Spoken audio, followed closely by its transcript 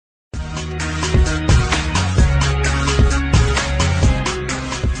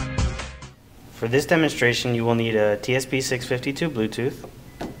For this demonstration, you will need a TSP650II Bluetooth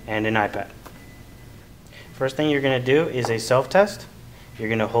and an iPad. First thing you're going to do is a self-test. You're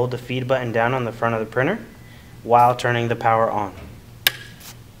going to hold the feed button down on the front of the printer while turning the power on.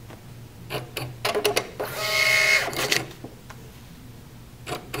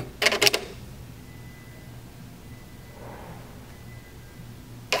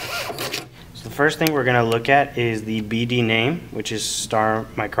 So the first thing we're going to look at is the BD name, which is Star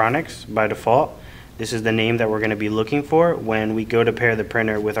Micronics by default. This is the name that we're going to be looking for when we go to pair the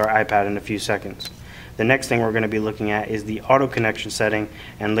printer with our iPad in a few seconds. The next thing we're going to be looking at is the auto connection setting,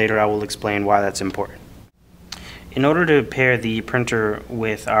 and later I will explain why that's important. In order to pair the printer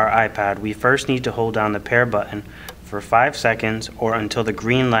with our iPad, we first need to hold down the pair button for 5 seconds or until the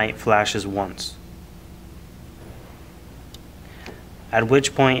green light flashes once, at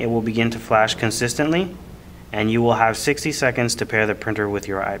which point it will begin to flash consistently, and you will have 60 seconds to pair the printer with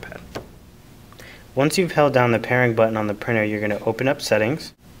your iPad. Once you've held down the pairing button on the printer, you're going to open up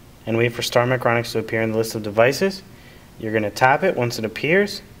Settings and wait for Star Micronics to appear in the list of devices. You're going to tap it once it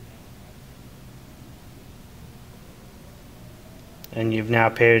appears, and you've now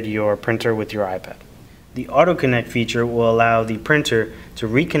paired your printer with your iPad. The Auto Connect feature will allow the printer to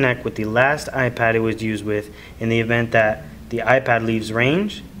reconnect with the last iPad it was used with in the event that the iPad leaves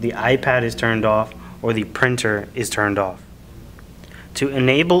range, the iPad is turned off, or the printer is turned off. To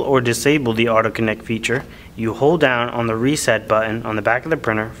enable or disable the Auto Connect feature, you hold down on the reset button on the back of the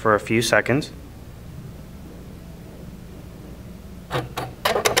printer for a few seconds.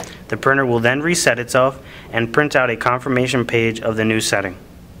 The printer will then reset itself and print out a confirmation page of the new setting.